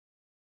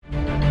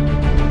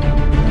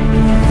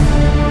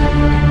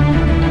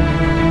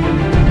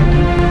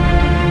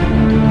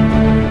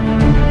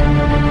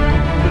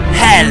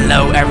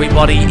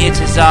everybody, it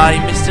is I,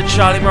 Mr.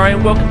 Charlie Murray,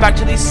 and welcome back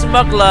to the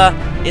Smuggler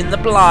in the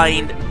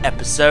Blind,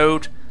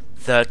 episode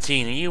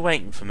 13. Are you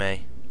waiting for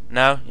me?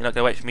 No? You're not going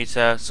to wait for me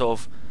to sort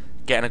of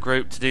get in a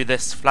group to do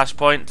this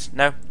flashpoint?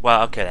 No?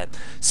 Well, okay then.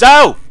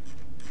 So!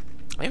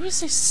 I always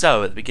say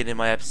so at the beginning of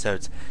my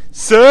episodes.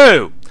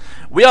 So!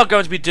 We are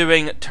going to be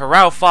doing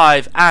Taral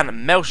V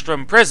and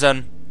Maelstrom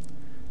Prison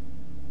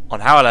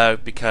on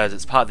Haralow because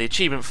it's part of the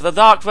achievement for the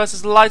Dark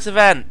versus Light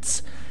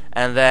event.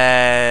 And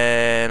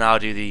then I'll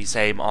do the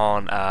same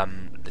on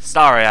the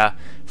SWTOR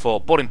for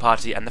Boarding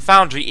Party and the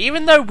Foundry,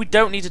 even though we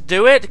don't need to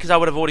do it because I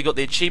would have already got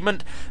the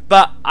achievement.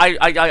 But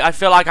I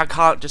feel like I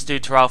can't just do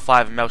Taral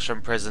V and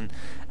Maelstrom Prison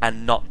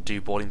and not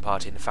do Boarding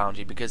Party and the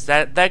Foundry because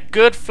they're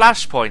good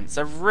flashpoints.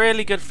 They're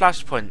really good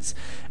flashpoints.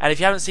 And if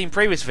you haven't seen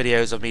previous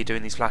videos of me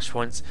doing these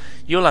flashpoints,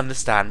 you'll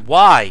understand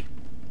why.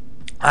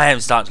 I am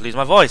starting to lose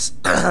my voice.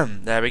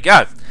 There we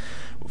go.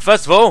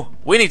 First of all,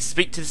 we need to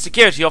speak to the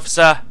security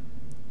officer,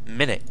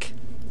 Minnick.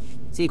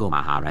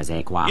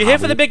 You're here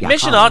for the big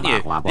mission, aren't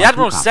you? The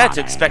Admiral said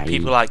to expect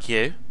people like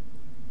you.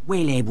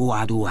 Please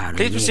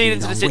proceed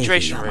into the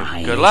Situation Room.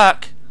 Good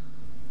luck.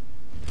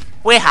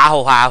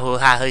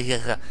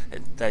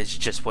 That's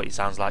just what he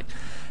sounds like.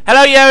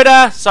 Hello,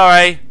 Yoda.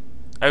 Sorry.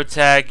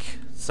 Oteg.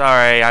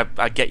 Sorry,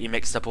 I get you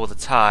mixed up all the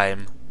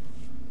time.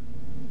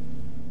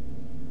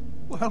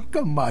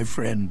 Welcome, my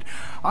friend.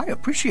 I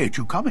appreciate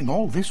you coming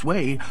all this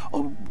way.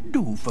 Oh,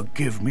 do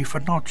forgive me for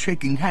not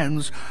shaking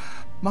hands.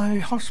 My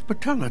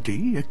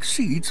hospitality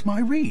exceeds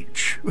my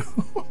reach.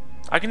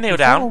 I can kneel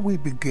down. Before we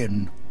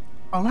begin,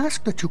 I'll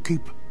ask that you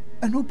keep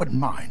an open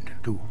mind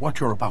to what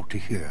you're about to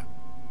hear.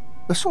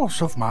 The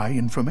source of my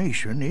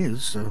information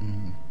is,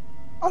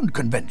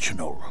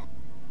 unconventional.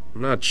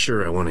 I'm not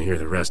sure I want to hear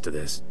the rest of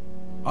this.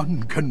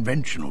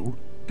 Unconventional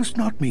does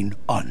not mean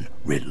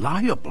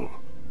unreliable.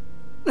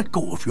 Let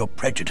go of your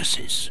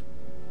prejudices.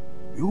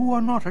 You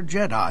are not a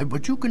Jedi,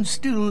 but you can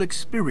still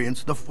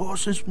experience the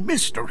Force's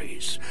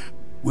mysteries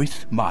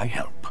with my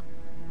help.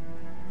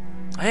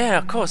 Oh, yeah,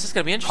 of course. It's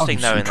going to be interesting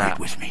knowing that. Concentrate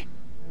with me.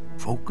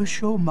 Focus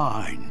your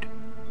mind.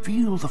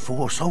 Feel the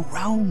Force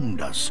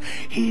around us.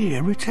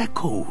 Hear its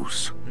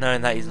echoes.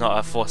 Knowing that he's not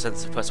a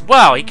Force-sensitive person.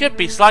 Well, he could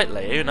be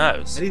slightly. Who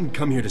knows? I didn't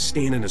come here to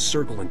stand in a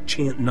circle and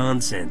chant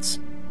nonsense.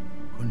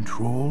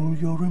 Control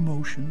your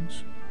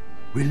emotions.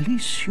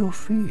 Release your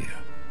fear.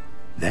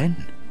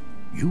 Then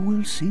you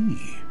will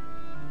see.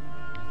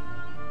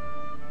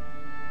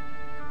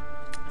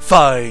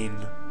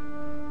 Fine.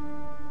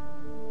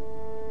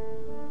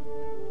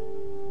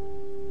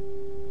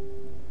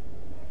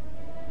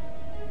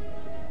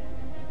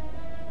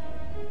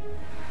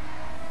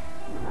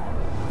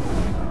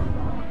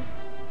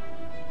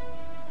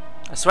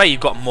 I swear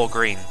you've got more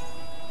green.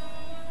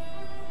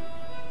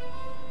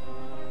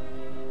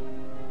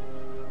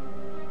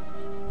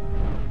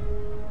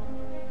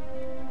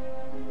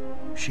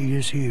 She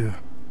is here,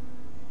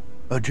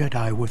 a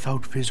Jedi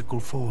without physical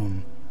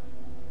form.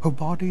 Her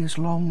body is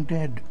long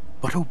dead,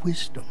 but her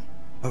wisdom,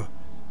 her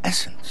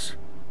essence,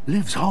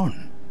 lives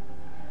on.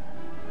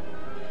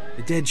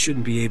 The dead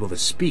shouldn't be able to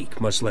speak,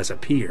 much less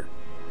appear.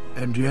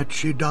 And yet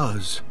she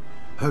does.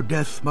 Her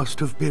death must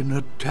have been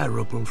a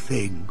terrible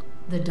thing.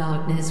 The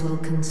darkness will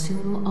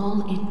consume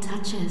all it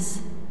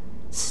touches.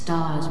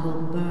 Stars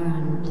will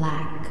burn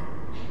black,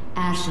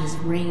 ashes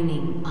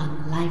raining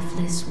on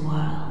lifeless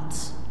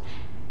worlds.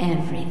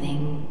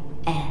 Everything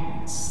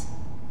ends.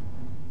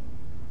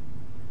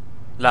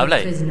 Lovely.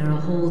 The prisoner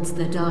holds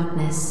the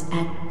darkness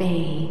at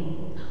bay,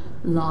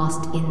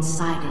 lost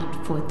inside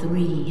it for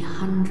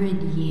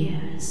 300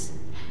 years.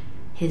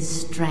 His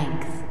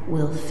strength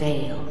will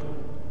fail.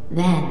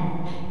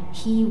 Then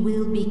he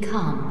will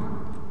become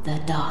the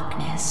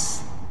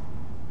darkness.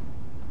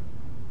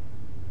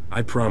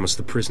 I promise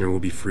the prisoner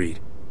will be freed,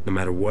 no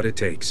matter what it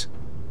takes.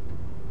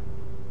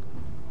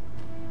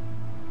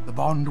 The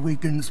bond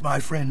weakens, my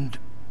friend.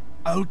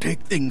 I'll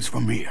take things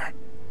from here.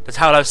 Does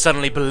Haralow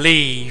suddenly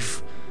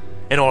believe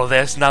in all of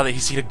this now that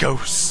he's seen a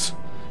ghost?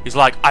 He's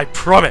like, I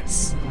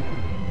promise!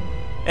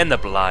 In the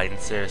blind,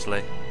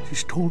 seriously.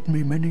 She's told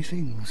me many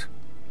things.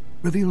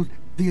 Revealed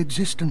the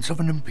existence of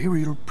an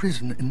Imperial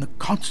prison in the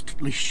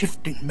constantly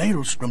shifting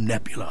Maelstrom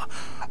Nebula,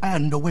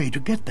 and a way to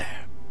get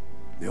there.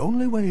 The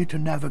only way to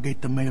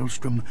navigate the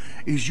Maelstrom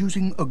is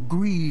using a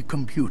Gree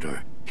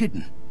computer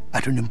hidden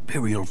at an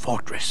Imperial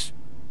fortress.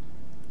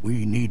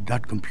 We need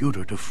that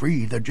computer to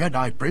free the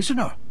Jedi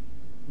prisoner.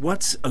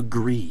 What's a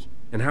Gree,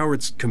 and how are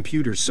its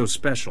computers so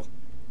special?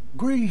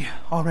 Gree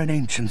are an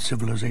ancient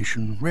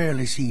civilization,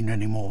 rarely seen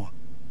anymore.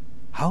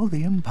 How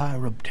the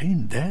Empire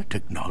obtained their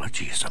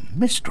technology is a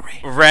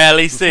mystery.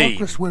 Rarely The seen.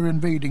 fortress we're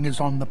invading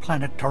is on the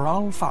planet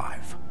Taral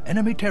V,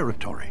 enemy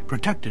territory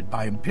protected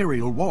by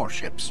Imperial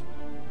warships.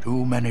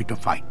 Too many to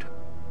fight.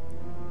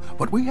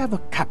 But we have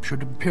a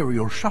captured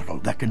Imperial shuttle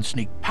that can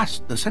sneak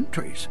past the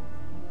sentries.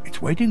 It's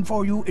waiting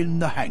for you in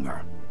the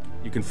hangar.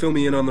 You can fill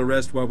me in on the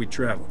rest while we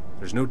travel.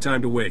 There's no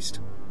time to waste.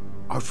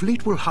 Our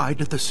fleet will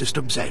hide at the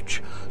system's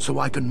edge, so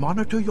I can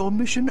monitor your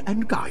mission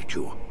and guide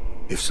you.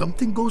 If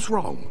something goes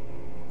wrong,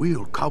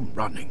 we'll come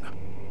running.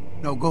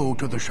 Now go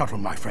to the shuttle,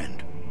 my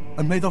friend.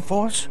 and may the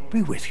Force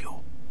be with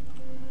you.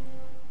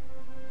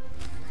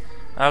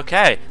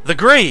 Okay, the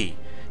Gree,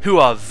 who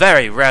are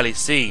very rarely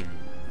seen.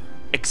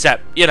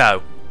 Except, you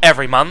know,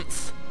 every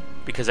month.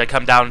 Because they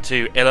come down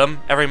to Ilum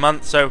every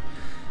month, so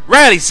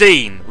rarely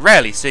seen.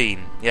 Rarely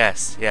seen.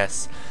 Yes,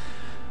 yes.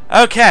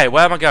 Okay,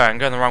 where am I going? I'm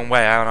going the wrong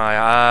way, aren't I?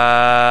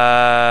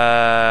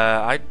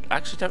 I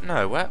actually don't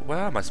know. Where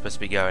am I supposed to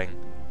be going?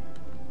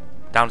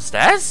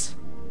 Downstairs?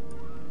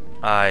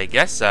 I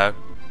guess so.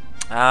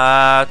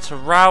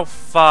 Taral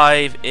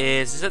V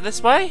is it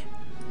this way?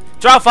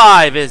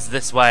 Taral V is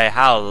this way.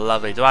 How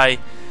lovely. Do I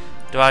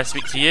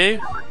speak to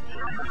you?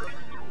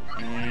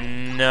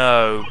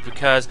 No,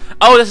 because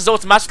oh, this is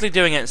automatically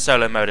doing it in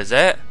solo mode, is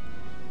it?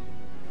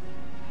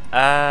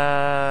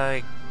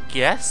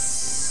 Guess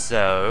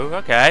so.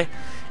 Okay.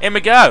 In we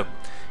go.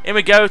 In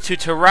we go to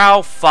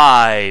Taral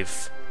V,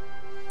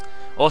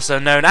 also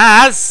known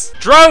as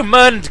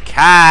Dromund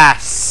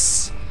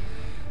Kaas.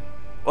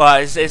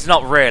 Well, it's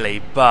not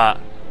really, but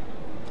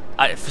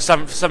for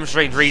some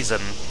strange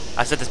reason,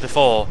 I said this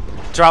before,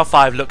 Taral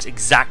V looks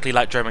exactly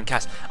like Dromund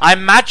Kaas. I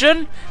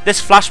imagine this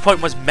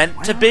flashpoint was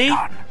meant to be.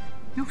 Done.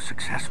 You've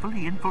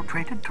successfully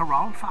infiltrated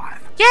Taral V.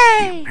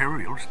 Yay! The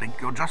Imperials think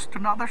you're just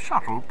another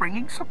shuttle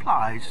bringing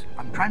supplies.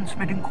 I'm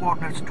transmitting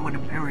coordinates to an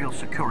Imperial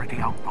security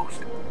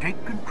outpost.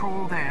 Take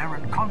control there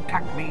and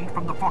contact me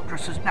from the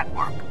Fortress's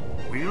network.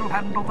 We'll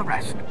handle the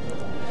rest.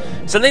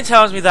 Something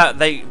tells me that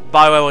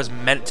BioWare was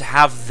meant to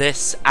have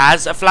this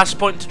as a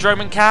flashpoint to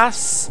Dromund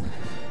Kaas,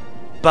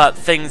 but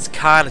things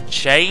kind of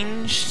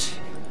changed.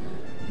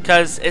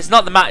 Because it's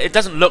not the map. It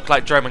doesn't look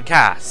like Dromund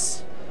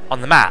Kaas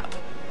on the map.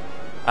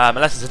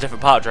 Unless it's a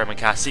different part of Dromund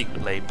Kaas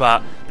secretly,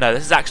 but no,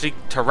 this is actually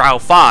Taral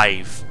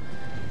V.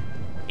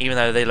 Even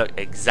though they look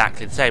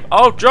exactly the same.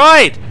 Oh,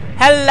 droid!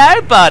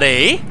 Hello,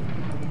 buddy!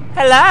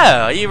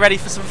 Hello! Are you ready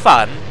for some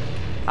fun?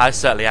 I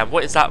certainly am.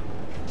 What is that?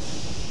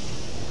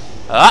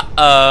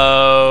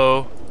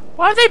 Uh-oh!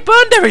 Why have they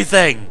burned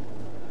everything?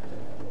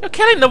 You're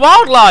killing the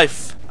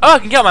wildlife! Oh, I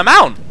can get on my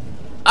mount!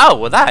 Oh,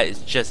 well that is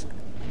just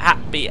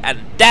happy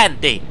and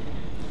dandy.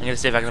 I'm gonna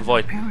see if I can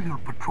avoid. Imperial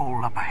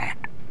patrol up ahead.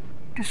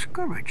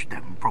 Discourage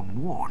them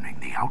from warning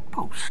the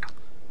outpost.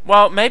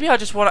 Well, maybe I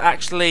just want to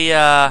actually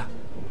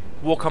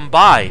walk on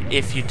by,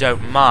 if you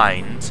don't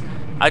mind.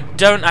 I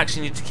don't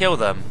actually need to kill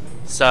them.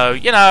 So,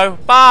 you know,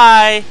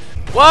 bye!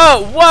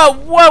 Whoa, whoa,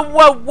 whoa,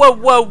 whoa, whoa,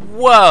 whoa,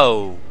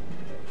 whoa!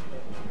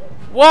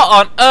 What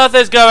on earth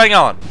is going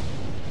on?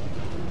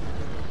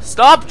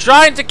 Stop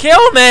trying to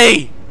kill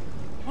me!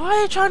 Why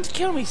are you trying to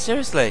kill me?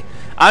 Seriously.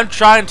 I'm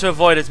trying to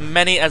avoid as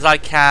many as I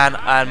can,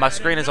 and my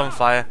screen is on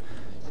fire.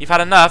 You've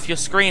had enough. Your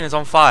screen is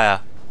on fire.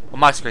 Well,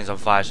 my screen's on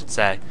fire, I should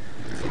say.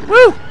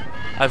 Woo!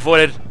 I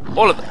avoided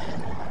all of them.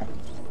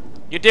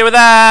 You deal with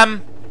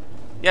them!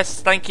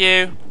 Yes, thank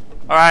you.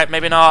 Alright,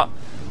 maybe not.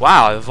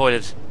 Wow, I've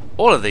avoided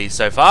all of these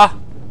so far.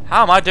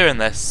 How am I doing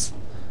this?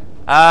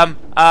 Run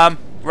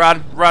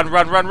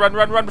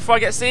before I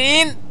get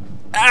seen!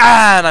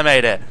 And I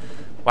made it.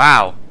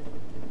 Wow.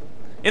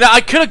 You know,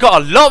 I could have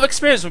got a lot of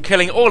experience from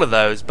killing all of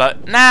those,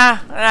 but nah,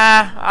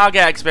 I'll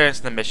get experience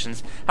in the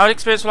missions. How much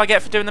experience will I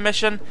get for doing the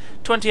mission?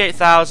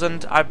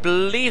 28,000. I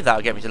believe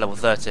that'll get me to level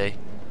 30.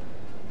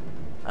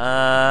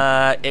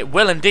 It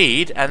will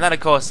indeed, and then of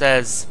course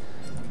there's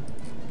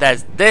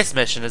this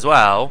mission as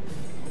well.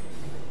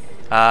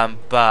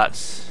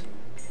 But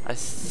I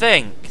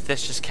think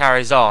this just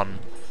carries on.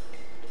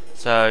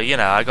 So, you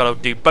know, I gotta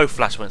do both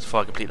flashpoints before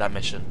I complete that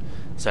mission.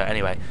 So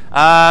anyway,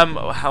 I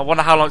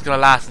wonder how long it's going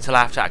to last until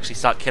I have to actually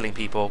start killing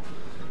people.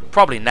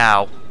 Probably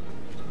now.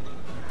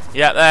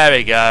 Yeah, there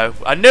we go.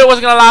 I knew it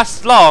wasn't going to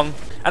last long.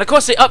 And of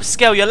course they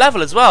upscale your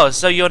level as well,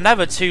 so you're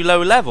never too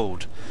low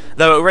leveled.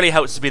 Though it really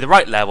helps to be the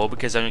right level,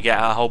 because then you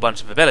get a whole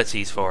bunch of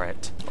abilities for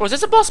it. Or is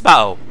this a boss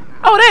battle?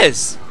 Oh, it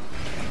is!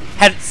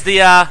 Hence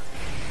the,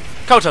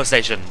 Koto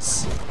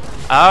stations.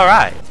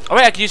 Alright. Oh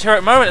wait, I can use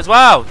Heroic Moment as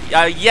well.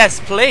 Yes,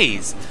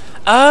 please.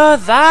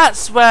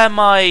 That's where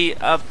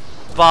my,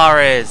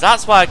 bar is.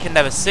 That's why I can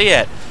never see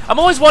it. I'm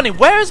always wondering,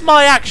 where is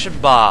my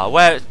action bar?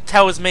 Where it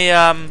tells me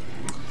how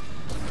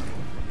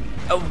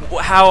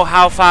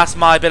fast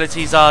my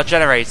abilities are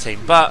generating,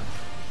 but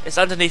it's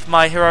underneath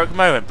my Heroic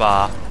Moment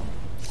bar.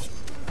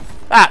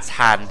 That's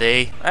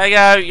handy. There you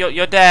go,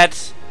 you're dead.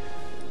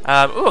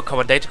 Ooh, a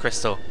common data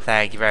crystal.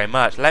 Thank you very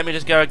much. Let me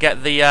just go and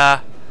get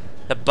the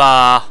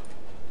bar.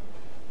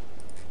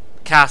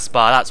 Cast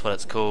bar, that's what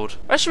it's called.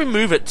 Where should we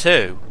move it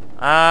to?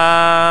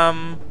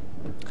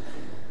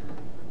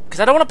 Because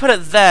I don't want to put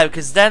it there,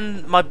 because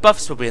then my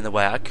buffs will be in the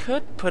way. I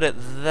could put it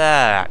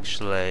there,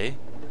 actually.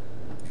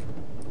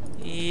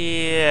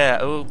 Yeah.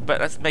 Oh, but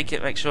let's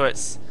make sure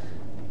it's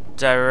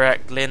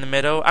directly in the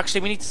middle.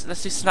 Actually,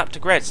 let's do snap to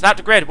grid. Snap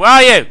to grid. Where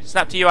are you?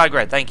 Snap to UI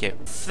grid. Thank you.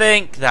 I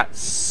think that's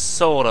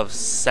sort of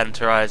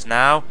centerized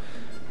now.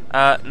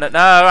 No,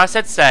 I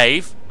said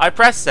save. I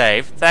pressed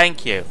save.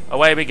 Thank you.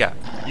 Away we go.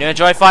 You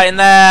enjoy fighting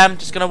them?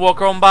 Just gonna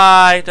walk on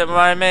by. Don't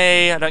mind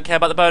me. I don't care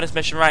about the bonus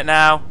mission right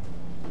now.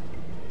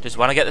 Just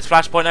want to get this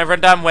flashpoint over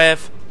and done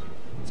with,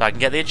 so I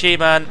can get the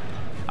achievement.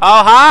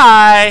 Oh,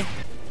 hi!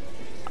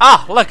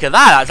 Ah, look at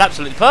that. That's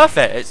absolutely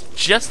perfect. It's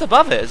just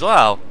above it as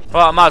well.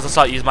 Well, I might as well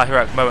start using my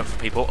heroic moment for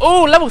people.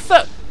 Oh, level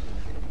 30?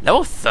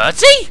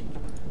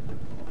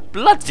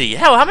 Bloody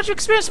hell, how much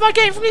experience am I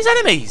getting from these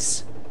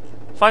enemies?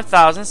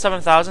 5,000,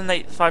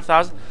 7,000,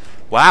 5,000.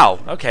 Wow,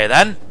 okay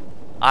then.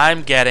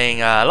 I'm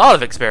getting a lot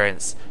of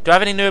experience. Do I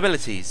have any new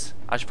abilities?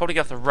 I should probably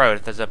go off the road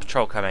if there's a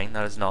patrol coming. No,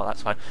 there's not.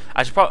 That's fine.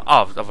 I should probably...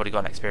 Oh, I've already got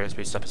an experience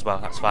boost up as well.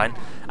 That's fine.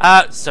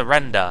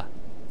 Surrender.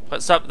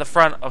 Puts up the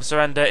front of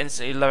surrender,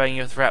 instantly lowering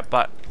your threat,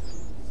 but...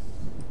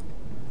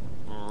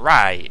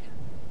 Right.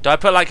 Do I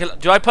put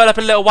up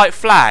a little white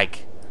flag?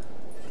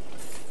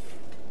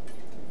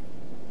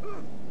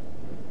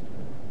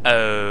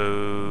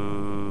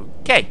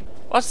 Okay.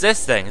 What's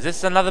this thing? Is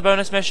this another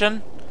bonus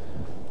mission?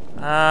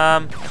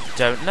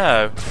 Don't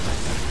know.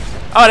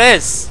 Oh, it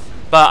is!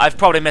 But I've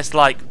probably missed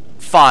like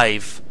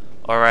 5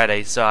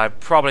 already, so I'm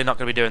probably not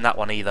going to be doing that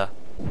one either.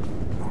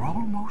 You're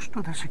almost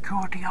to the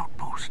security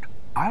outpost.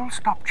 I'll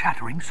stop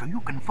chattering so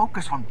you can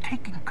focus on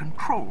taking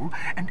control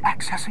and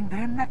accessing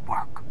their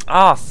network.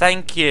 Oh,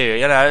 thank you.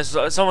 You know,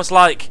 it's almost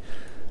like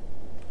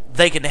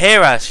they can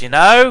hear us, you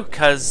know?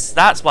 Because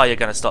that's why you're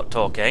going to stop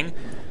talking.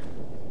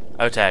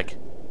 Oteg,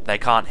 they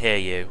can't hear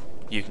you.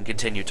 You can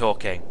continue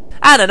talking.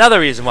 And another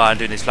reason why I'm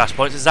doing these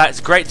flashpoints is that it's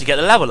great to get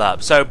the level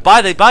up. So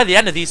by the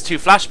end of these 2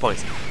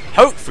 flashpoints,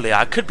 hopefully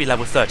I could be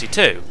level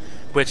 32,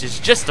 which is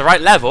just the right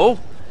level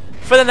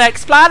for the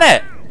next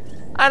planet.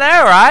 I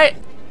know, right?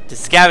 To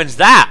scavenge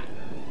that.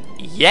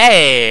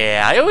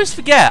 Yeah, I always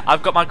forget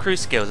I've got my crew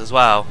skills as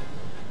well.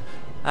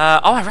 Oh,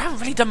 I haven't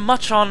really done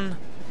much on...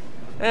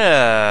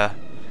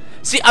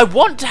 See, I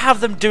want to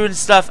have them doing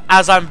stuff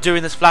as I'm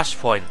doing this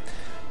flashpoint.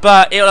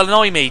 But it'll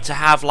annoy me to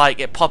have like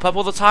it pop up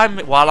all the time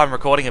while I'm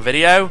recording a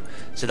video,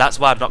 so that's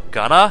why I'm not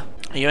gonna.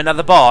 Are you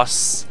another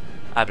boss?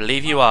 I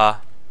believe you are.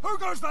 Who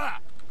goes there?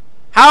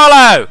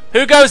 Haralow!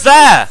 Who goes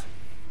there?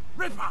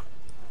 Ripper!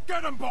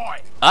 Get him, boy!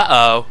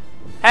 Uh-oh.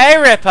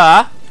 Hey, Ripper!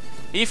 Are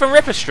you from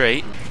Ripper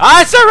Street?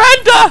 I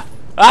surrender!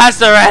 I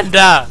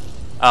surrender!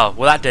 Oh,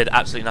 well that did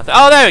absolutely nothing.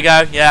 Oh, there we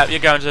go. Yeah,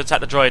 you're going to attack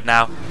the droid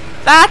now.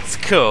 That's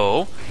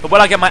cool. But will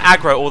I get my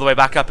aggro all the way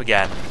back up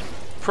again?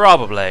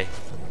 Probably.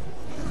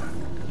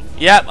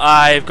 Yep,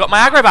 I've got my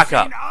aggro back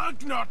up.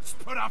 Ugnaughts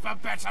put up a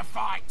better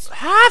fight.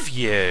 Have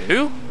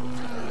you?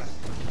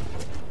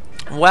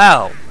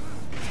 Well,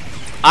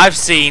 I've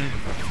seen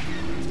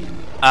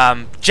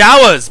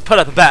Jawas put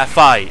up a better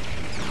fight.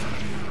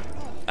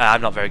 I'm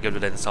not very good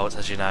with insults,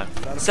 as you know.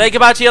 Say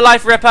goodbye to your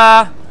life,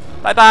 Ripper.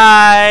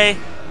 Bye-bye.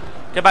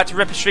 Go back to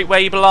Ripper Street where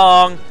you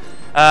belong.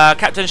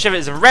 Captain Shivet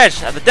is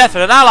enraged at the death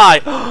of an ally.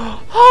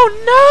 Oh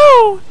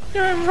no!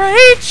 You're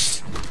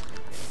enraged?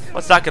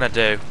 What's that gonna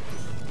do?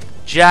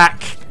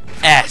 Jack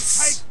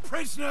S. Take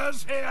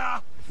prisoners here.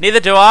 Neither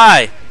do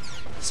I.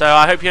 So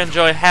I hope you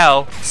enjoy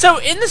hell. So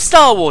in the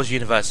Star Wars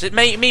universe,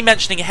 me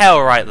mentioning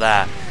hell right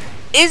there,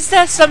 is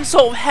there some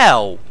sort of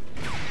hell?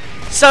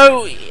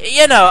 So,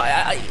 you know,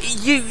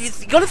 you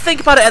got to think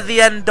about it at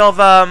the end of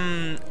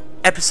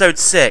episode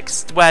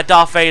 6, where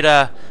Darth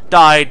Vader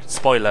died.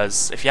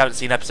 Spoilers. If you haven't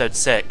seen episode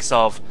 6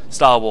 of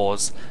Star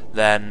Wars,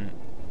 then,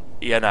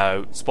 you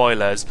know,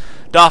 spoilers.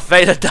 Darth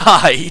Vader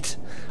died.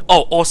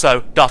 Oh,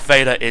 also, Darth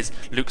Vader is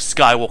Luke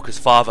Skywalker's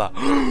father.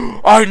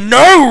 I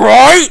know,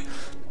 right?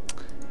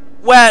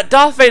 Where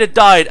Darth Vader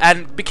died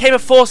and became a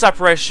Force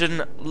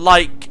apparition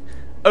like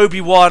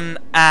Obi-Wan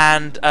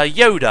and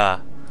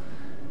Yoda.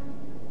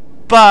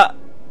 But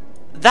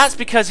that's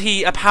because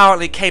he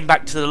apparently came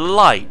back to the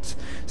light.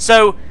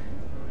 So,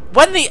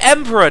 when the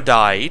Emperor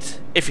died,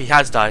 if he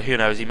has died, who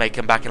knows, he may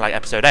come back in like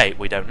episode 8,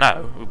 we don't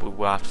know.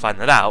 We'll have to find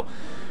that out.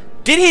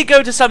 Did he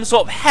go to some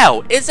sort of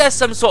hell? Is there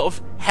some sort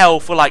of hell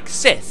for, like,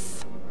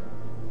 Sith?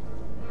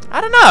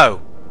 I don't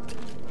know.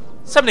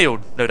 Somebody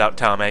will no doubt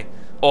tell me.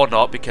 Or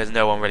not, because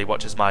no one really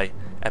watches my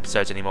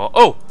episodes anymore.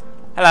 Oh!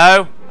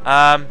 Hello!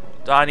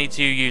 Do I need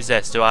to use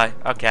this, do I?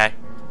 Okay.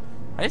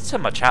 I need to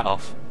turn my chat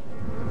off.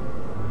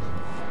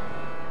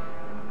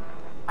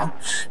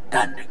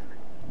 Outstanding.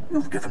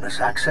 You've given us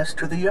access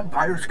to the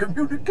Empire's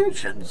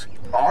communications.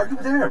 Are you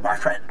there, my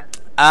friend?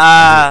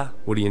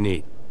 What do you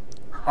need?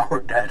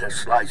 Our data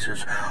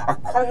slicers are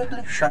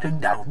quietly shutting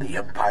down the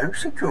Empire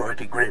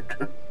security grid.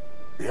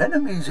 The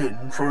enemy's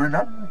in for an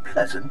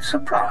unpleasant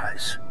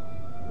surprise.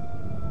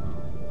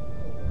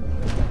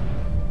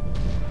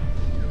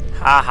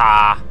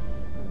 Haha.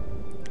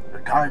 The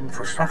time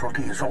for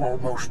subtlety is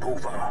almost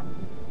over.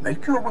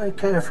 Make your way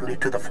carefully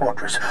to the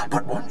fortress,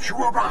 but once you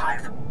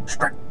arrive,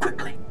 strike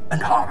quickly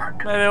and hard.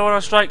 Maybe I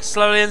want to strike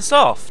slowly and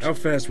soft. How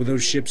fast will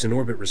those ships in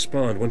orbit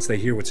respond once they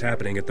hear what's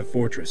happening at the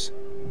fortress?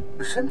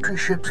 The sentry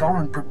ships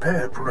aren't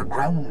prepared for a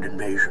ground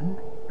invasion.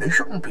 They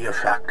shouldn't be a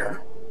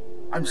factor.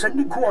 I'm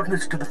sending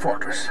coordinates to the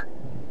fortress.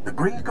 The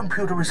Grey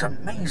computer is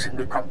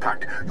amazingly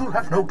compact. You'll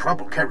have no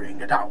trouble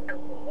carrying it out.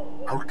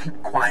 I'll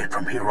keep quiet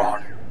from here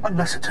on,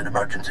 unless it's an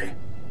emergency.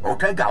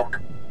 Oteg out.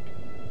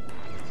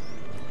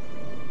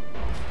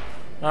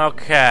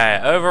 Okay,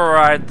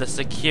 override the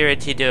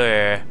security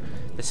door.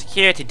 The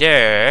security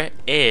door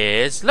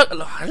is... Look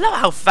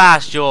how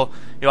fast your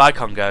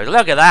icon goes.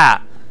 Look at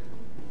that.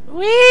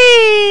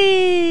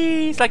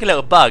 Whee! It's like a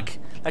little bug.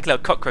 Like a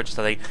little cockroach or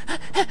something.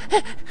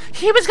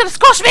 He was gonna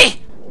squash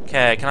me!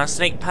 Okay, can I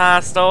sneak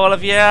past all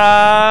of you?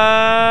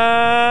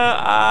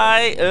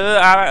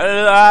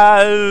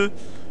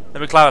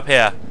 Let me climb up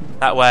here.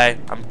 That way,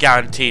 I'm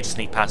guaranteed to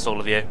sneak past all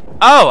of you.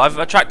 Oh, I've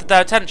attracted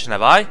their attention,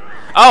 have I?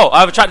 Oh,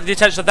 I've attracted the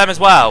attention of them as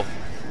well.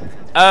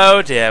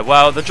 Oh dear.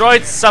 Well, the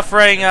droid's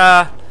suffering,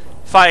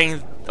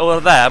 fighting all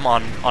of them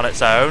on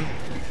its own,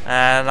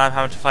 and I'm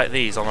having to fight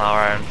these on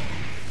our own.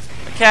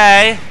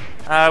 Okay,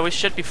 we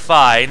should be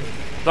fine,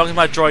 as long as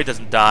my droid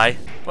doesn't die.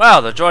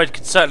 Well, the droid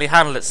can certainly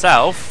handle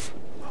itself.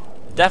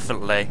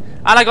 Definitely.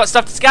 And I got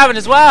stuff to scavenge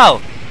as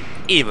well!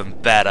 Even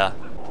better.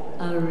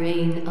 A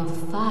rain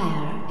of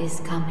fire is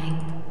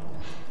coming.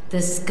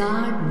 The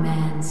scarred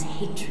man's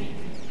hatred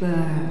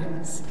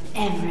burns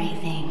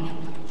everything.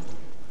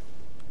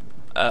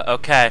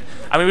 Okay.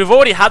 I mean, we've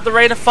already had the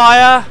rain of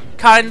fire,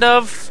 kind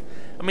of.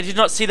 I mean, did you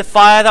not see the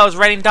fire that was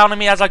raining down on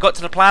me as I got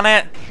to the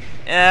planet?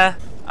 Yeah.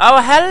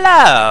 Oh,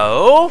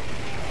 hello!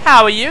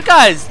 How are you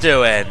guys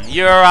doing?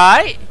 You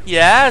alright?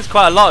 Yeah, there's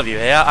quite a lot of you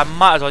here. I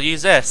might as well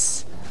use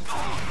this.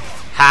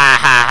 Ha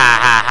ha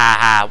ha ha ha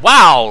ha.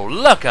 Wow,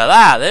 look at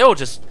that. They all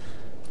just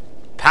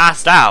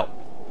passed out.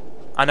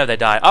 I know they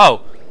died.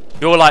 Oh,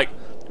 you're like,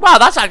 wow,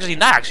 that actually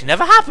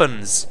never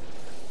happens.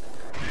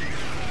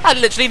 That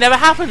literally never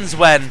happens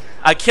when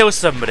I kill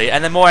somebody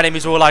and then more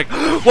enemies are all like,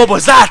 what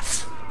was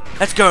that?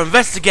 Let's go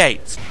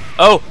investigate.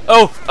 Oh,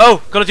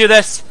 gotta do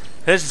this.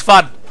 This is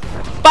fun.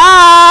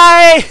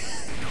 Bye!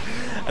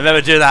 I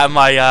remember doing that on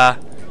my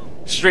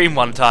stream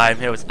one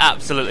time. It was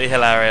absolutely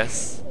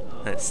hilarious.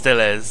 It still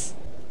is.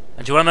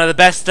 And do you want to know the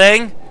best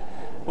thing?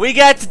 We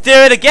get to do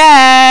it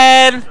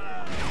again!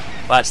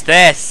 Watch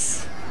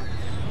this.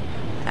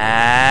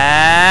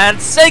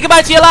 And say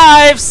goodbye to your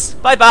lives!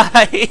 Bye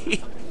bye!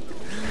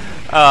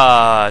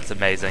 Oh, it's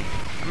amazing.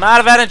 I'm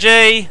out of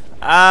energy.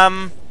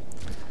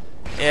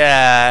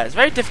 Yeah, it's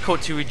very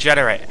difficult to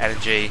regenerate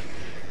energy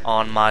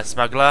on my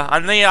smuggler. I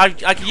mean, I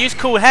could use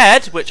Cool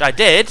Head, which I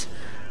did,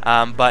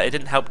 but it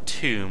didn't help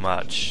too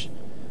much.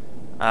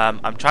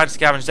 I'm trying to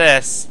scavenge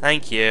this.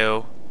 Thank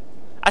you.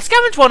 I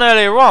scavenged one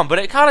earlier on, but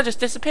it kind of just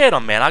disappeared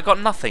on me, and I got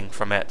nothing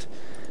from it.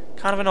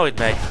 Kind of annoyed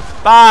me.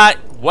 But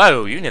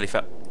whoa, you nearly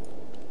fell.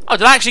 Oh,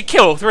 did I actually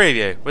kill all three of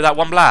you with that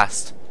one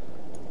blast?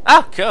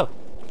 Oh, cool.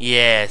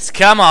 Yes,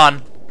 come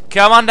on.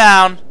 Come on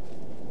down.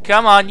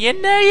 Come on, you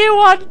know you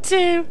want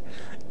to.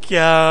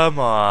 Come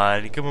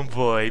on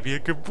boy, be a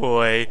good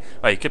boy.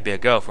 Well, you could be a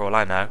girl for all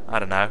I know. I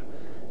don't know.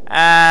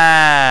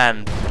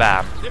 And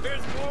bam.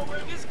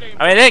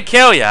 I mean, it didn't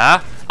kill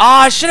ya.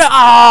 Oh, I should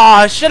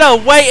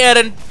have waited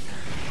and.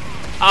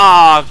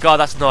 Oh god,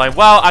 that's annoying.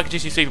 Well, I could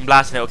just use Sweeping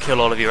Blast and it'll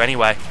kill all of you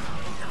anyway.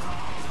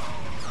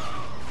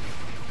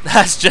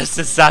 That's just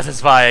as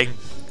satisfying.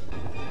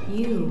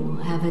 You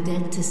have a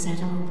debt to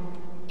settle.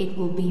 It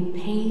will be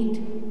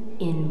paid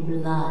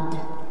in blood.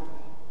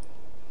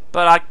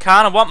 But I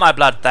kind of want my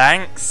blood,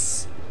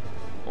 thanks.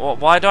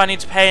 Why do I need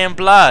to pay in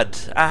blood?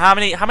 How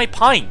many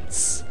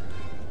pints?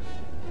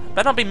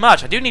 Better not be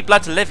much. I do need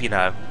blood to live, you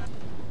know.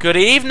 Good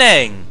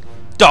evening,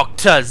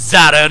 Dr.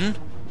 Zarin.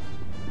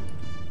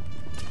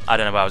 I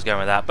don't know where I was going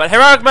with that, but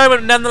heroic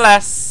moment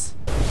nonetheless.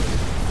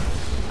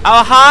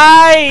 Oh,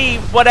 hi,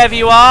 whatever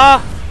you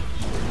are.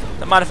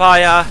 Don't mind if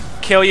I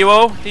kill you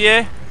all, do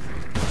you?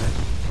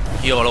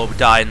 You'll all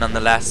die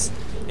nonetheless.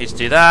 Need to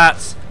do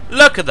that.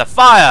 Look at the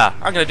fire!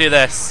 I'm going to do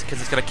this, because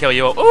it's going to kill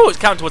you all. Ooh, it's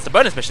counting towards the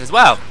bonus mission as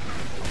well.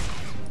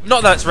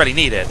 Not that it's really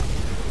needed,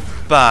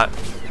 but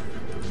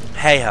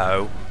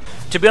hey-ho.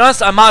 To be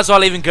honest, I might as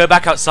well even go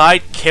back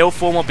outside, kill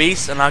 4 more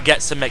beasts, and I'll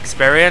get some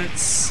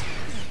experience.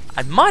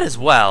 I might as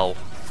well.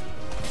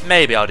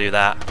 Maybe I'll do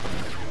that.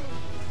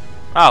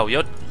 Oh,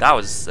 that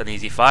was an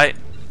easy fight.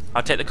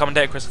 I'll take the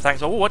Commentator Crystal,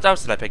 thanks. Oh, what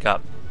else did I pick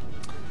up?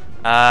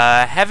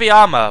 Heavy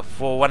armor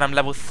for when I'm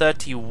level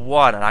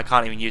 31, and I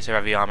can't even use her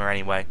heavy armor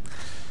anyway.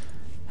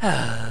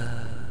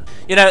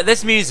 You know,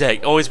 this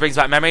music always brings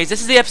back memories.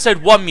 This is the episode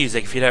 1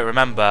 music, if you don't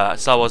remember,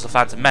 Star Wars: The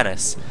Phantom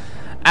Menace.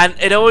 And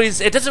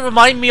it doesn't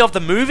remind me of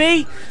the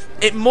movie.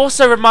 It more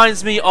so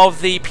reminds me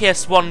of the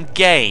PS1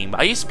 game.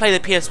 I used to play the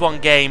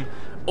PS1 game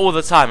all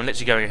the time. I'm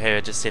literally going here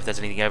just to see if there's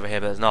anything over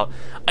here, but there's not.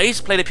 I used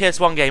to play the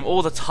PS1 game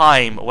all the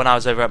time when I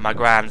was over at my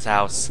grand's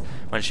house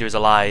when she was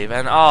alive.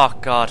 And oh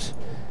god,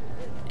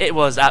 it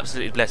was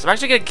absolutely bliss. I'm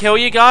actually going to kill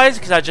you guys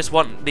because I just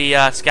want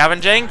the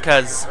scavenging,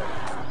 because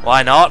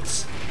why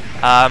not?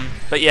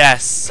 But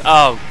yes,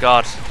 oh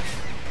god,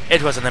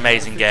 it was an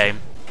amazing game.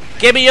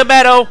 Give me your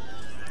medal!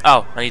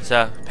 Oh, I need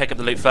to pick up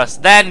the loot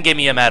first, then give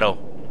me your medal.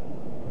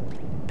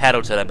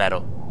 Pedal to the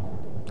metal.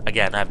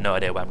 Again, I have no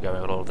idea where I'm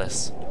going with all of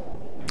this.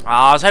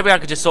 I was hoping I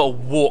could just sort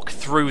of walk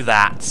through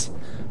that,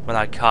 but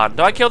I can't.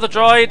 Do I kill the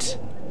droid?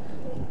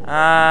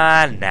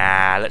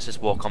 Nah, let's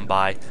just walk on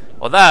by.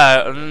 Although,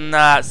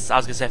 I was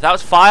going to say, if that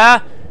was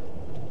fire,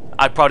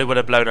 I probably would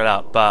have blown it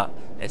up, but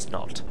it's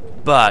not.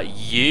 But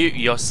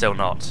you're still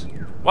not.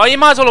 Well, you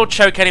might as well all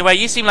choke anyway.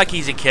 You seem like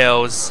easy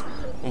kills.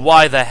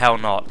 Why the hell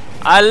not?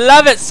 I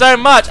love it so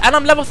much, and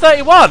I'm level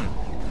 31.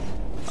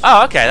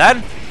 Oh, okay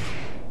then.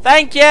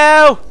 Thank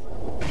you!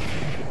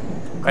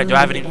 Wait, do I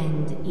have any... Good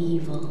and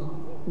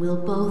evil will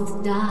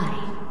both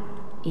die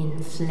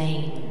in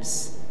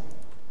flames.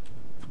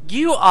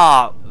 You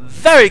are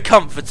very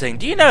comforting.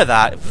 Do you know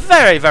that?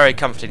 Very, very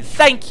comforting.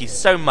 Thank you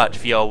so much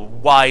for your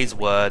wise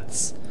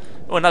words.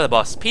 Oh, another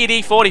boss.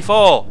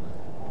 PD-44.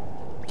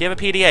 Do you have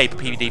a PDA for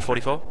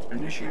PD-44?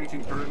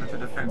 Initiating perimeter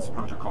defense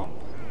protocol.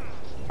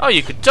 Oh,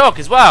 you could talk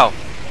as well.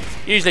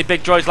 Usually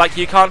big droids like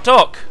you can't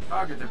talk.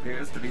 Target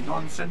appears to be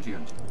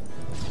non-sentient.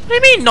 What do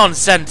you mean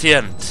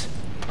non-sentient?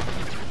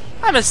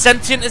 I'm as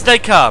sentient as they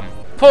come.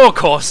 Poor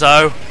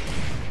Corso.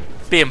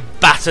 Being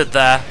battered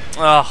there.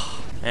 Ugh.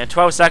 In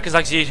 12 seconds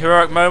I can use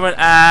heroic moment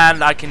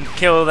and I can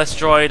kill this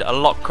droid a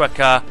lot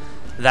quicker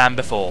than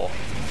before.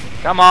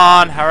 Come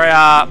on, hurry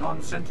up.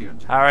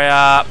 Non-sentient. Hurry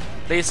up.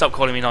 Please stop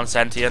calling me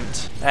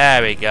non-sentient.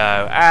 There we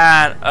go.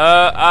 And,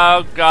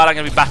 oh god, I'm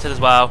going to be battered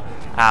as well.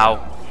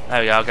 Ow.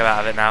 There we go, I'll get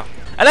out of it now.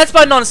 Unless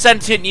by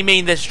non-sentient you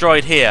mean this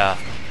droid here,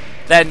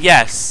 then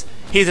yes,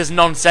 he's as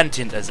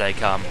non-sentient as they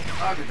come.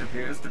 Target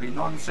appears to be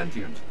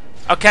non-sentient.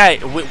 Okay,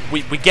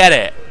 we get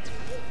it.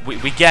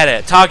 We get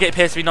it. Target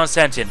appears to be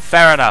non-sentient.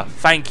 Fair enough.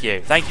 Thank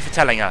you. Thank you for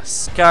telling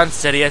us.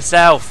 Consider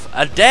yourself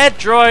a dead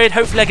droid.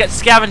 Hopefully I get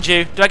to scavenge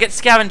you. Do I get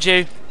to scavenge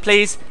you?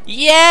 Please?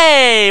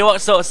 Yay!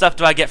 What sort of stuff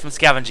do I get from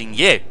scavenging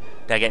you?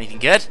 Do I get anything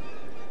good?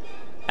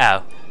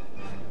 Oh.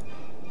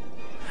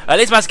 At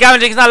least my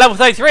scavenging is now level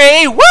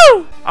 33.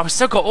 Woo! I've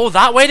still got all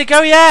that way to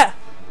go yet?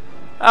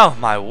 Oh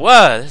my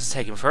word. This is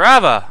taking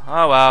forever.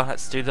 Oh well.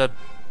 Let's do the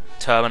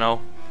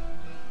terminal.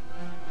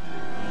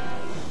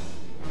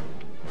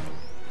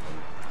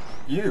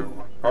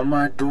 You, on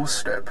my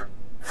doorstep.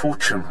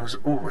 Fortune has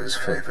always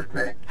favoured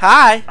me.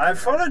 Hi. I've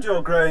followed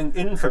your growing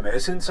infamy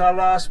since our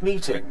last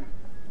meeting.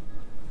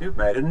 You've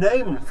made a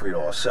name for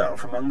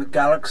yourself among the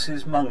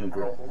galaxy's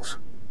mongrels.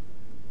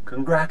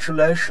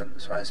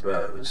 Congratulations, I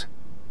suppose.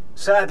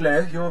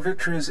 Sadly, your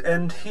victories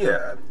end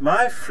here.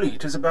 My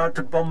fleet is about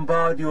to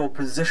bombard your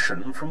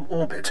position from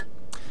orbit.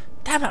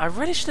 Damn it, I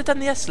really should have done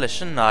the S-list,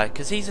 shouldn't I?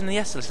 Because he's in the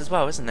S-list as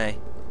well, isn't he?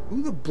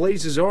 Who the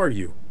blazes are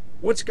you?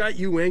 What's got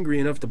you angry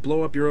enough to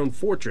blow up your own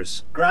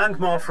fortress? Grand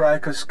Moff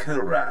Rikus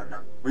Kilran.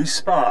 We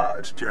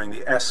sparred during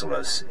the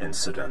Essalus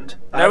incident.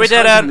 No, we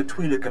didn't. The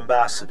Twi'lek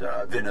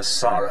ambassador,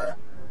 Vinasara.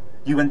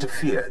 You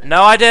interfered.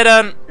 No, I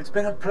didn't. It's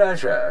been a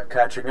pleasure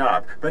catching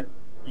up, but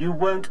you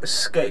won't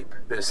escape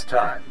this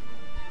time.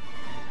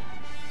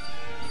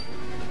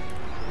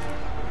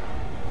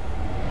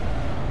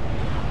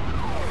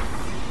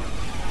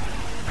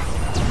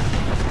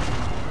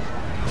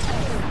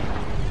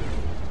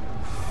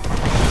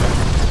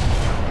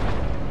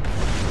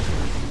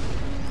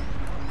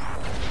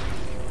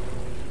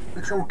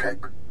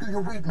 Zoltek, do you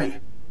read me?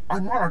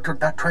 I monitored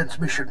that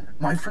transmission.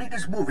 My fleet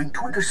is moving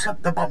to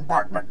intercept the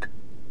bombardment.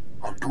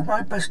 I'll do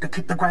my best to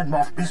keep the Grand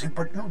Moff busy,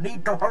 but you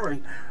need to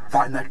hurry.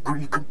 Find that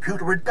green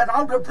computer and get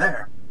out of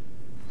there.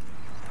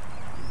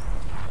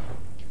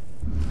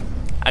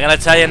 I'm going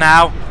to tell you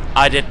now,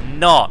 I did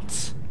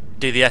not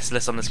do the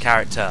S-list on this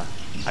character.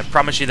 I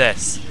promise you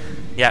this.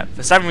 Yeah,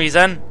 for some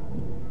reason,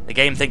 the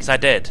game thinks I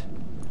did.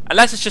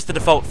 Unless it's just the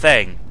default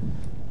thing.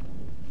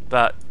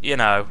 But, you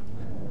know,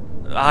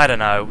 I don't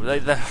know.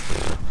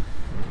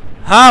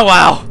 Oh,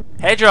 wow.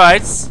 Hey,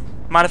 droids.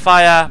 Mind if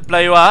I blow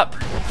you up?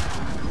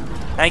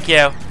 Thank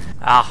you.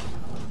 Ah,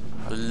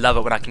 I love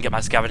it when I can get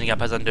my scavenging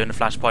up as I'm doing the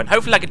flashpoint.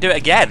 Hopefully I can do it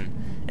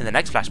again in the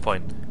next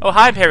flashpoint. Oh,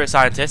 hi, Imperial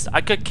Scientist.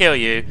 I could kill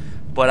you,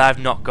 but I've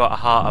not got a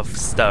heart of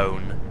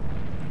stone.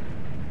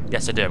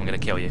 Yes, I do. I'm going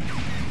to kill you.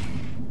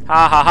 Ha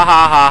ha ha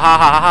ha ha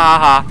ha ha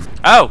ha ha.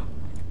 Oh!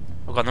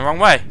 I've gone the wrong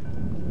way.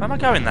 Where am I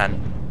going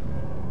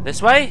then?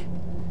 This way?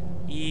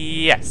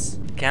 Yes.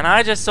 Can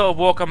I just sort of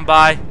walk on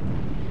by?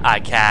 I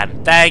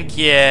can. Thank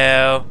you.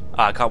 Oh,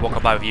 I can't walk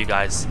on by with you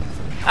guys.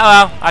 Oh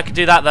well, I can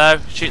do that though.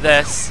 Shoot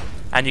this.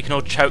 And you can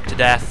all choke to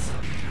death.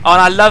 Oh,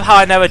 and I love how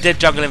I never did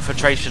Jungle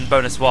Infiltration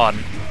bonus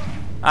 1.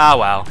 Ah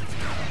well.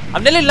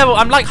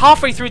 I'm like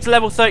halfway through to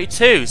level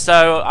 32,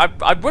 so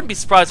I wouldn't be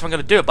surprised if I'm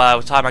going to do it by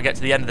the time I get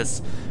to the end of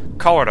this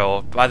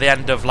corridor. By the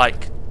end of,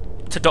 like,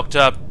 to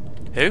Dr.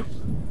 Who?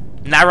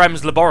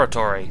 Narem's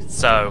laboratory.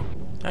 So,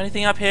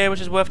 anything up here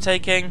which is worth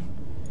taking?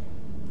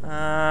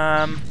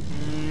 No.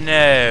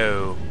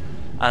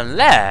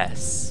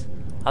 Unless...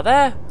 Are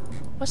there...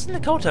 What's in the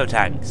Koto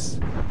tanks?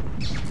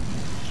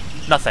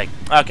 Nothing.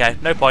 Okay,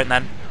 no point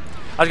then.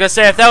 I was going to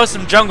say, if there were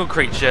some jungle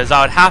creatures,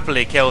 I would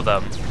happily kill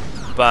them.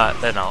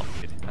 But they're not.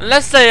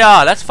 Unless they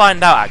are. Let's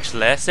find out, actually.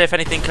 Let's see if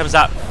anything comes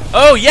up.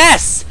 Oh,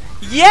 yes!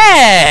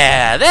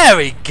 Yeah! There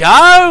we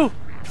go!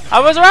 I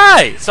was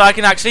right! So I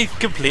can actually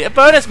complete a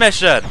bonus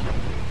mission.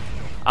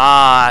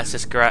 Ah, that's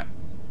just great.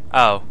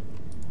 Oh.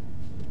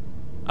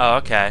 Oh,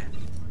 okay.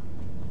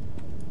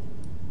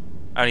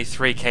 Only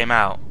 3 came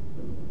out.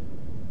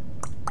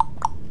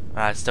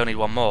 I still need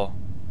 1 more.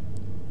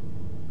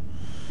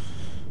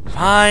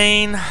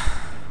 Fine.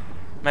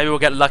 Maybe we'll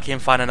get lucky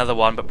and find another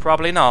one, but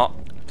probably not.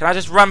 Can I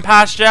just run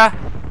past ya?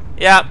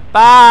 Yeah,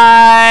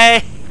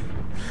 bye!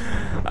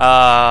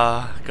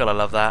 Gotta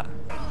love that.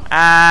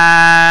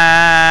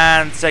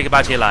 And say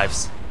goodbye to your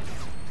lives.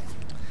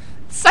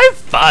 So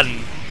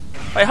fun!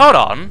 Wait, hold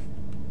on.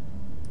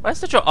 Where's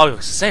the droid? Oh, I was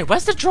gonna say,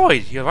 where's the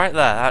droid? You're right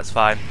there, that's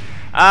fine.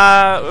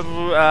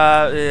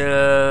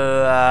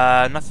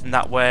 Nothing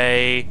that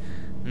way.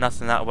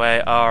 Nothing that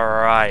way.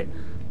 Alright.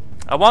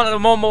 I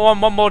want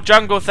one more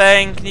jungle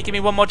thing. Can you give me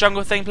one more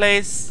jungle thing,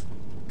 please?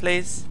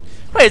 Please?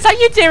 Wait, is that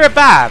Yadira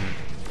Ban?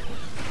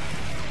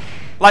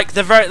 Like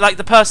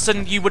the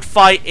person you would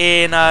fight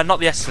in not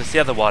the Essence, the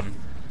other one.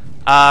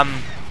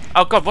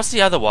 Oh god, what's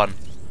the other one?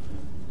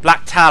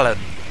 Black Talon.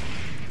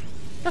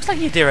 Looks like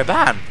Yadira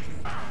Ban.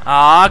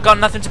 Ah, got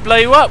nothing to blow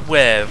you up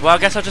with. Well, I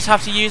guess I'll just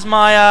have to use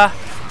my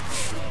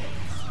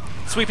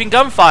sweeping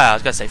gunfire. I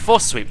was gonna say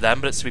force sweep then,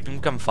 but it's sweeping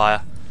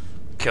gunfire.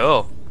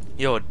 Cool.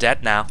 You're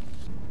dead now.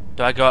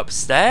 Do I go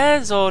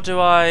upstairs or do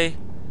I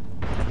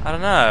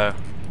don't know.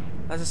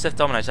 That's a Sith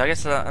Dominator. I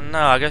guess no,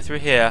 I go through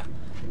here.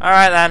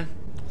 Alright then.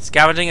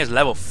 Scavenging is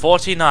level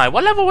 49.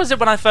 What level was it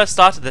when I first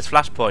started this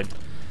flashpoint?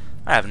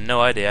 I have no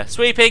idea.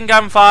 Sweeping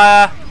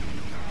gunfire.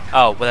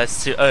 Oh, well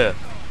that's too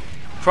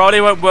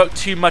probably won't work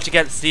too much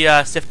against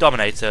the Sith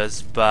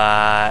Dominators,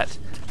 but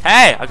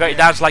hey, I got you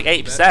down to like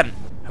 80%.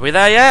 Are we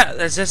there yet?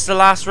 Is this the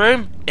last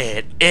room?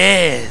 It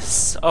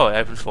is. Oh, it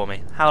opened for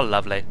me. How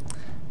lovely.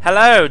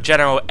 Hello,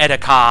 General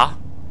Edakar.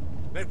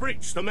 They've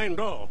breached the main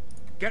door.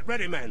 Get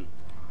ready, men.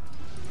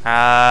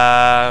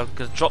 Gonna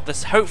drop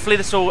this. Hopefully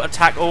this will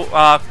attack all.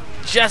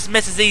 Just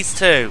misses these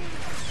two.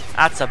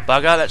 That's a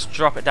bugger. Let's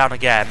drop it down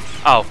again.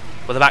 Oh,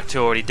 well the back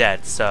two are already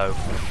dead. So,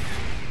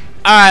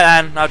 all right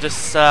then. I'll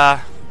just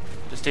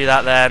do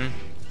that then,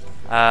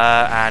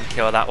 and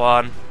kill that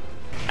one,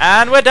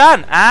 and we're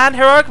done. And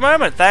heroic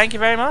moment. Thank you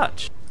very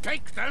much.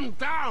 Take them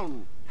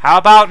down. How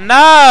about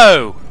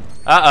no?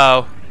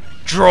 Uh-oh.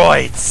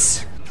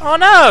 Droids. Oh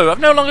no, I've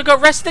no longer got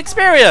rested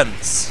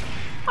experience.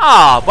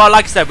 Ah, well,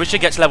 like I said, we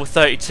should get to level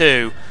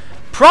 32.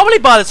 Probably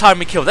by the time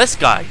we kill this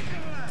guy.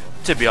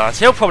 To be honest,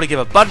 he'll probably give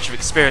a bunch of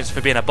experience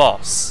for being a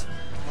boss.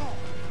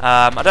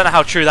 I don't know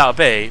how true that'll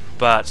be,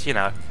 but, you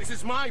know. This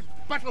is my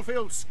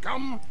battlefield,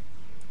 scum.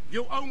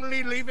 You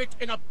only leave it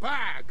in a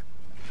bag.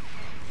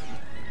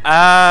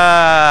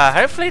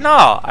 Hopefully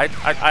not.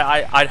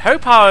 I'd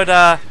hope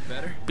I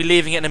would be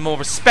leaving it in a more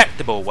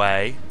respectable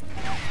way.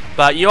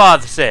 But you are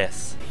the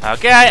Sith.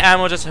 Okay, and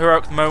we'll just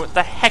heroic moment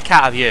the heck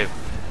out of you.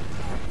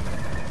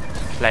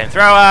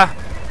 Flamethrower,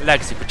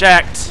 Legacy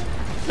Project,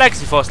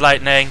 Legacy Force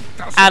Lightning,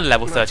 and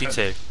level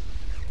 32.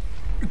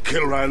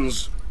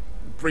 Kilran's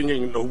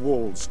bringing the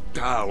walls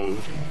down.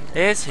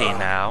 Is he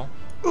now?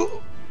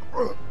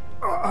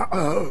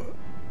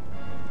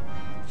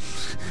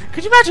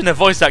 Could you imagine a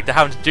voice actor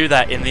having to do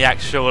that in the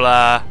actual,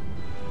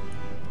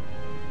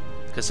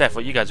 because Seth,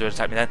 what you guys would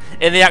attack me then,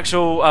 in the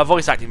actual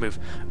voice acting move.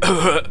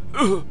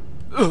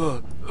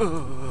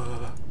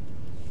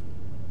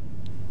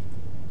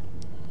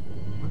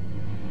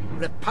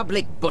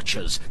 Republic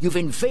butchers, you've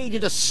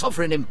invaded a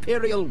sovereign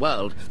imperial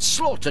world,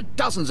 slaughtered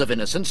dozens of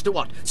innocents to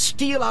what?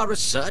 Steal our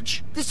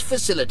research? This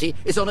facility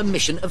is on a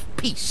mission of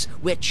peace.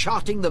 We're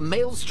charting the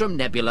Maelstrom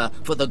Nebula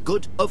for the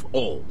good of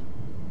all.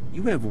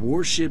 You have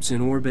warships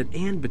in orbit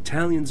and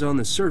battalions on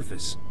the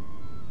surface.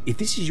 If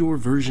this is your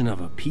version of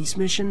a peace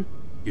mission,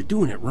 you're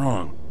doing it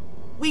wrong.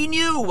 We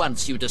knew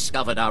once you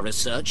discovered our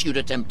research you'd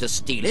attempt to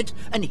steal it,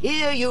 and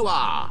here you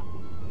are.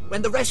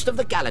 When the rest of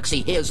the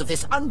galaxy hears of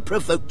this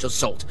unprovoked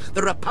assault,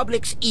 the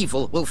Republic's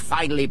evil will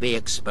finally be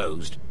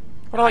exposed.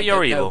 What about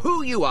your evil? I don't evil? know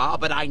who you are,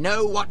 but I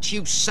know what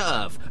you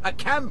serve. A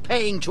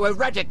campaign to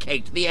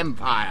eradicate the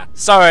Empire.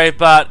 Sorry,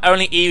 but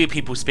only Eevee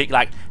people speak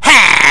like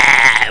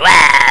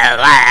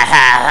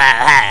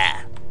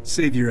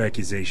Save your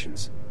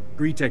accusations.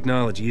 Gree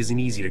technology isn't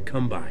easy to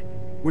come by.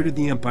 Where did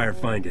the Empire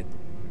find it?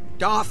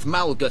 Darth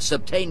Malgus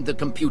obtained the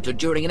computer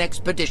during an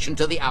expedition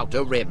to the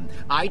Outer Rim.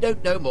 I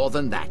don't know more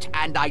than that,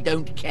 and I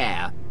don't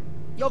care.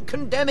 You're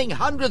condemning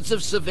hundreds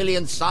of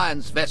civilian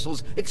science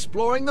vessels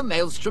exploring the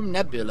Maelstrom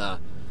Nebula.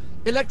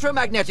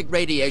 Electromagnetic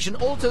radiation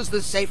alters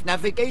the safe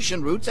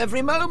navigation routes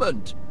every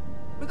moment.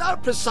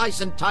 Without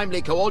precise and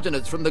timely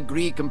coordinates from the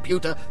Gree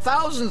computer,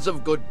 thousands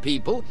of good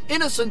people,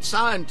 innocent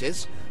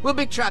scientists, will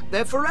be trapped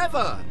there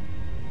forever.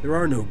 There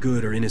are no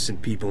good or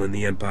innocent people in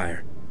the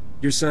Empire.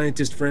 Your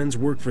scientist friends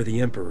work for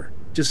the Emperor,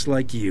 just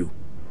like you.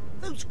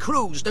 Those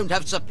crews don't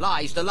have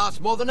supplies to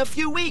last more than a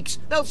few weeks.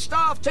 They'll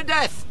starve to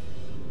death.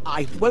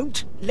 I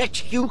won't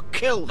let you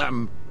kill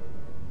them.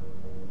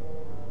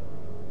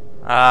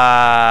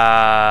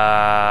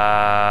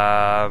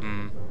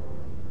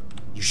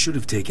 You should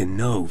have taken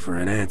no for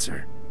an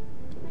answer.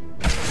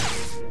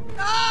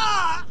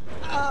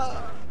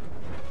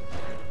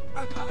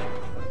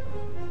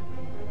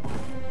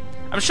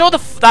 I'm sure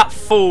that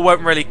fool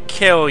won't really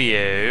kill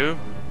you.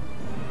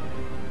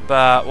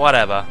 But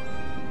whatever.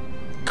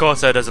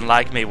 Corso doesn't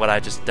like me, what I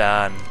just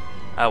done.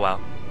 Oh well.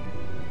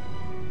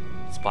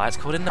 That's why it's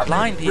called In the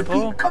Blind,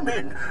 people. Repeat, come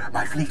in.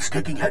 My fleet's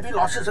taking heavy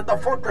losses and the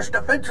fortress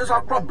defenses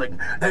are crumbling.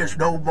 There's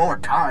no more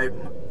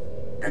time.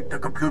 Take the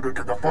computer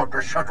to the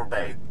fortress shuttle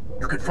bay.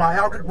 You can fly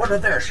out in one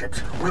of their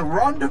ships. We'll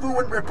rendezvous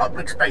in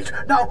Republic space.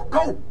 Now,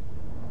 go!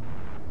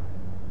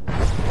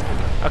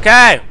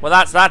 Okay, well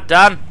that's that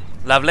done.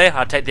 Lovely,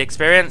 I'll take the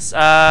experience.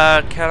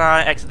 Can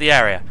I exit the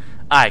area?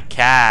 I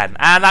can.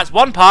 And that's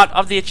one part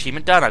of the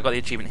achievement done. I've got the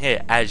achievement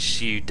here.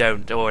 As you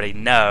don't already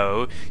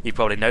know, you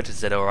probably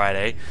noticed it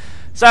already.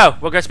 So,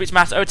 we'll go speak to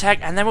Master Oteg,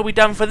 and then we'll be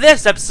done for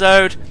this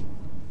episode.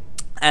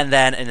 And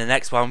then in the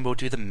next one, we'll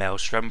do the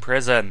Maelstrom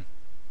Prison.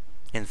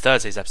 In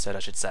Thursday's episode, I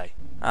should say.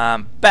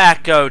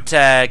 Back,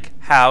 Oteg.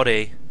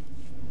 Howdy.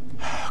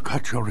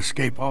 Cut your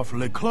escape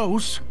awfully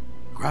close.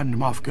 Grand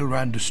Moff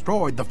Gilran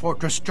destroyed the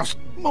fortress just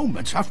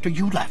moments after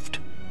you left.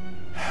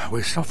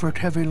 We suffered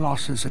heavy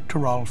losses at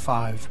Taral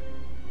V,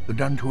 the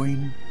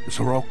Dantooine, the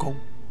Sirocco,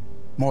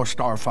 more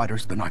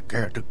starfighters than I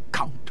care to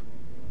count.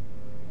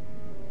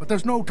 But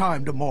there's no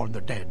time to mourn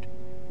the dead.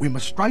 We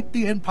must strike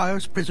the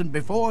Empire's prison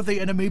before the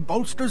enemy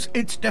bolsters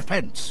its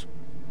defense.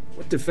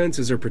 What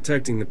defenses are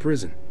protecting the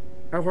prison?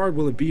 How hard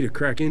will it be to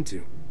crack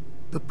into?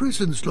 The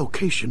prison's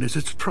location is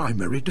its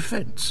primary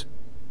defense.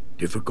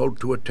 Difficult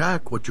to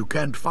attack what you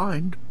can't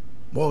find.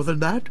 More than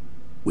that,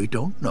 we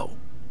don't know.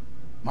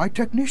 My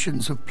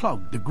technicians have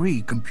plugged the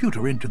Gree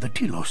computer into the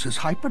Telos'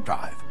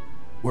 hyperdrive.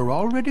 We're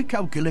already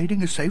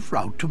calculating a safe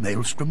route to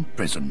Maelstrom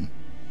Prison.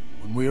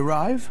 When we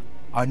arrive,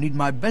 I need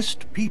my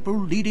best people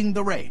leading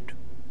the raid.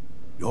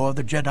 You're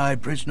the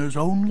Jedi prisoner's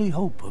only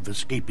hope of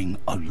escaping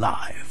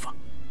alive.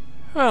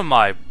 Who am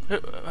I?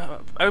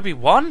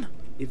 Obi-Wan?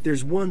 If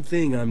there's one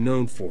thing I'm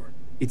known for,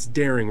 it's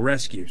daring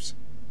rescues.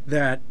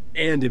 That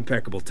and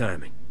impeccable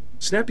timing.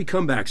 Snappy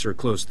comebacks are a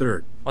close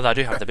third. Well, I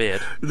do have the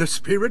beard. The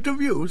spirit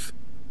of youth.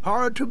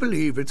 Hard to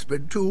believe it's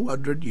been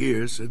 200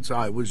 years since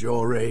I was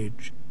your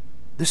age.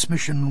 This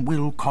mission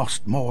will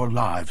cost more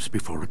lives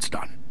before it's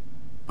done,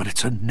 but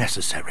it's a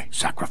necessary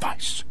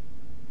sacrifice.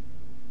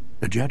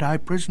 The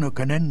Jedi prisoner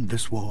can end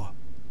this war,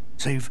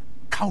 save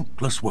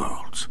countless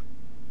worlds.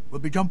 We'll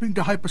be jumping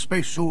to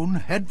hyperspace soon.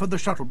 Head for the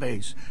shuttle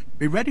bays.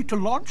 Be ready to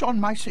launch on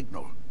my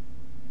signal.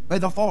 May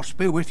the Force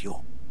be with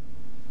you.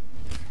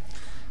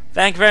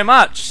 Thank you very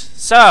much.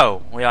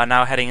 So, we are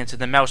now heading into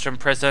the Maelstrom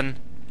Prison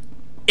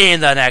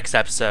in the next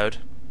episode.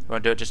 We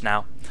won't do it just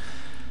now.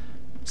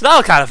 So that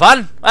was kind of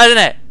fun, wasn't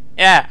it?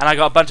 Yeah, and I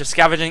got a bunch of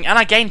scavenging, and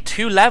I gained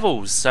 2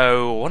 levels.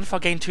 So, I wonder if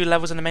I'll gain 2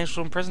 levels in the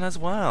Maelstrom Prison as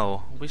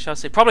well. We shall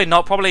see. Probably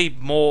not, probably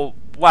more.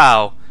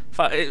 Wow.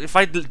 If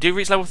I do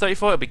reach level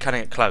 34, it'll be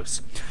cutting it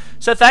close.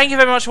 So, thank you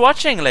very much for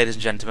watching, ladies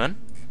and gentlemen.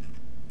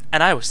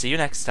 And I will see you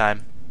next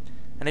time.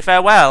 And a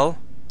farewell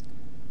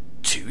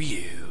to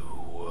you.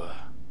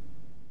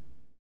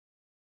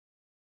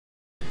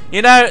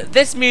 You know,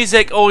 this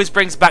music always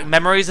brings back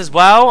memories as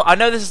well. I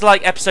know this is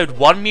like episode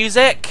 1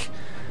 music,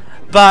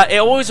 but it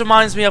always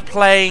reminds me of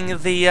playing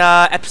the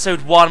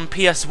episode 1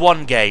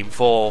 PS1 game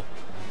for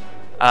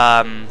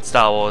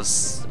Star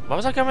Wars. What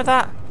was I going with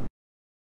that?